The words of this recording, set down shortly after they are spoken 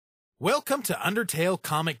Welcome to Undertale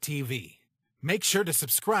Comic TV. Make sure to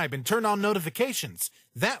subscribe and turn on notifications.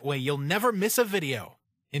 That way you'll never miss a video.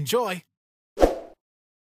 Enjoy!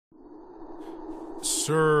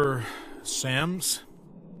 Sir Sams?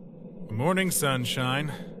 Good morning,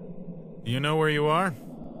 sunshine. Do you know where you are?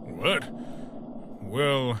 What?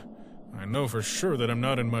 Well, I know for sure that I'm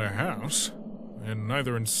not in my house, and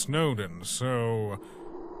neither in Snowden, so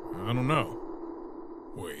I don't know.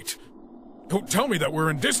 Wait. Don't tell me that we're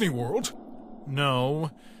in Disney World!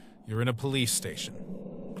 No, you're in a police station.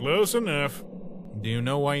 Close enough. Do you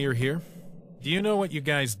know why you're here? Do you know what you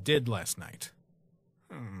guys did last night?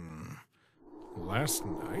 Last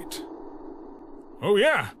night? Oh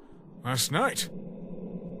yeah, last night.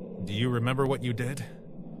 Do you remember what you did?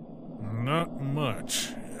 Not much.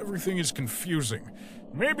 Everything is confusing.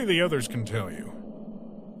 Maybe the others can tell you.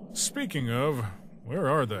 Speaking of, where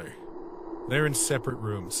are they? They're in separate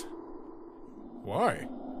rooms. Why?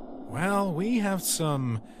 Well, we have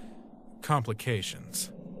some complications.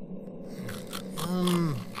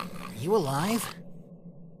 You alive?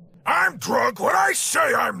 I'm drunk when I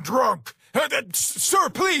say I'm drunk! Sir,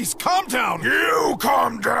 please, calm down! You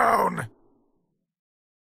calm down!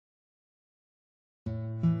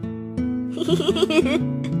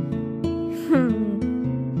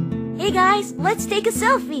 Hey guys, let's take a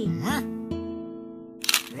selfie.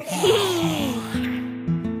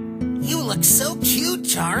 You look so cute,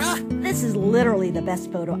 Chara. This is literally the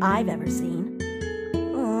best photo I've ever seen.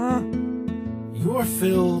 You're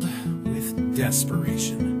filled with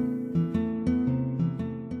desperation.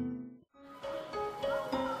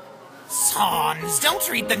 Sans, don't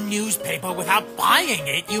read the newspaper without buying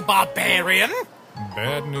it, you barbarian.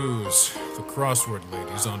 Bad news. The crossword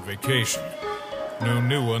lady's on vacation. No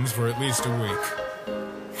new ones for at least a week.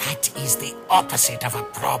 That is the opposite of a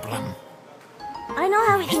problem. I know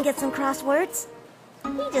how we can get some crosswords.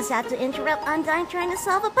 We just have to interrupt Undyne trying to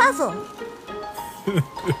solve a puzzle.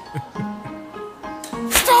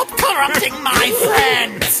 Stop corrupting my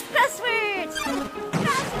friends! Crosswords!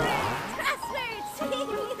 Crosswords! Crosswords!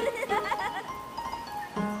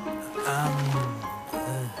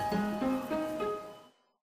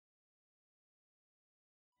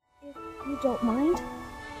 If you don't mind?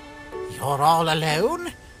 You're all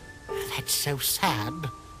alone? That's so sad.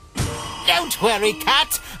 Don't worry,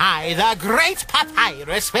 Cat. I, the Great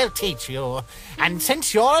Papyrus, will teach you. And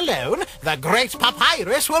since you're alone, the Great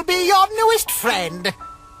Papyrus will be your newest friend.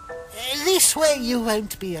 This way you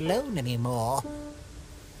won't be alone anymore.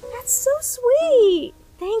 That's so sweet.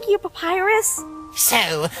 Thank you, Papyrus.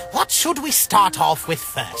 So, what should we start off with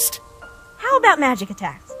first? How about magic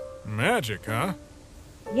attacks? Magic, huh?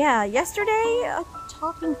 Yeah, yesterday, a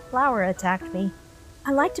talking flower attacked me.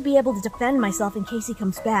 I like to be able to defend myself in case he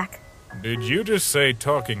comes back. Did you just say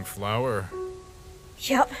talking flower?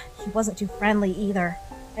 Yep, he wasn't too friendly either.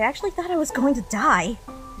 I actually thought I was going to die.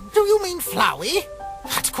 Do you mean Flowey?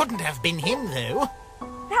 That couldn't have been him, though.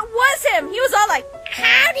 That was him! He was all like,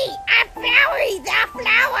 "Howdy, I'm Flowey the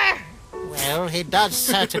flower!" Well, he does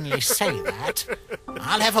certainly say that.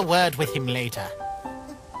 I'll have a word with him later.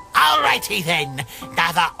 Alrighty then.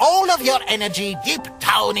 Gather all of your energy deep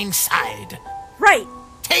down inside. Right.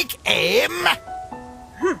 Take aim.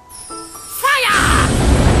 Fire!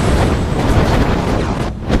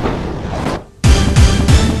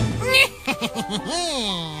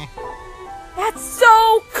 That's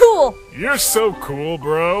so cool! You're so cool,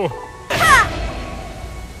 bro.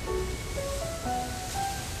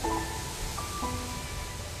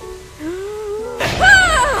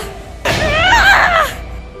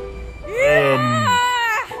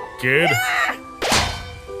 Kid?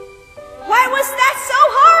 Why was that so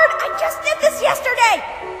hard? I just did this yesterday!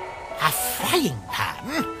 A frying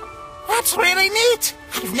pan? That's really neat.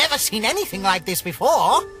 I've never seen anything like this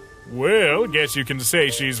before. Well, guess you can say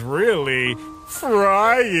she's really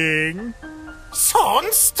frying.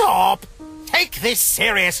 Son, stop! Take this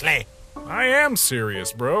seriously. I am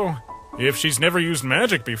serious, bro. If she's never used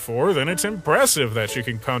magic before, then it's impressive that she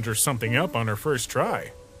can conjure something up on her first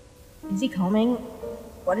try. Is he coming?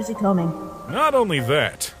 What is he coming? Not only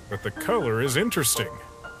that, but the color is interesting.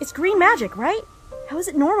 It's green magic, right? How is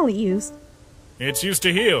it normally used? It's used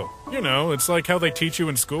to heal. You know, it's like how they teach you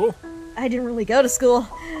in school. I didn't really go to school.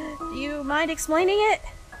 Do you mind explaining it?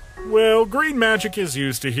 Well, green magic is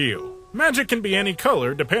used to heal. Magic can be any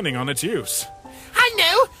color depending on its use. I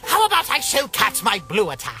know. How about I show Cat my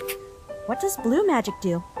blue attack? What does blue magic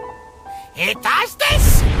do? It does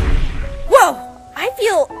this! Whoa! I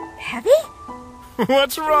feel heavy?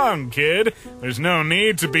 What's wrong, kid? There's no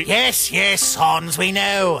need to be— Yes, Sons, we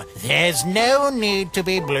know. There's no need to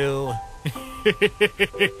be blue.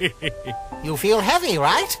 You feel heavy,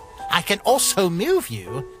 right? I can also move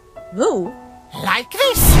you. Ooh. Like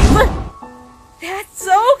this. That's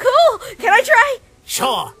so cool! Can I try?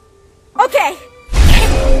 Sure. Okay.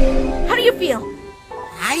 How do you feel?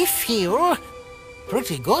 I feel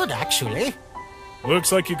pretty good, actually.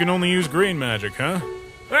 Looks like you can only use green magic, huh?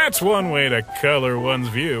 That's one way to color one's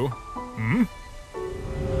view. Hmm?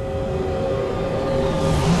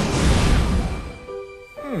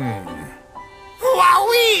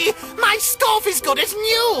 Wowee! My stuff is good as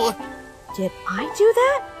new! Did I do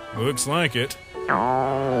that? Looks like it.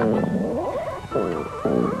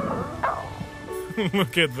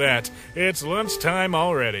 Look at that. It's lunchtime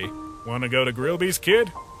already. Want to go to Grillby's,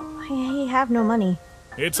 kid? I have no money.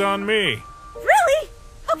 It's on me. Really?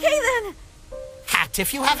 Okay then. Hat,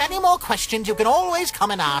 if you have any more questions, you can always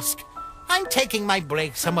come and ask. I'm taking my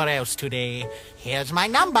break somewhere else today. Here's my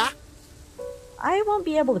number. I won't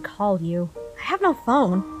be able to call you. I have no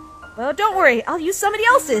phone. Well, don't worry. I'll use somebody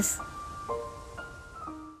else's.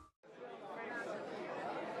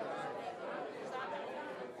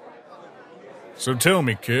 So tell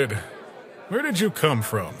me, kid, where did you come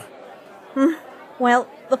from? Well,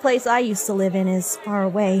 the place I used to live in is far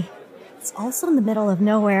away. It's also in the middle of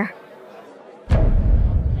nowhere.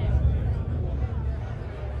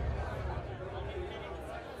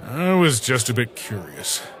 I was just a bit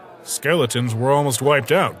curious. Skeletons were almost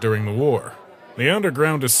wiped out during the war. The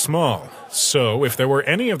underground is small, so if there were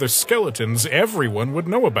any other skeletons, everyone would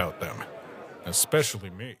know about them. Especially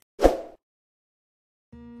me.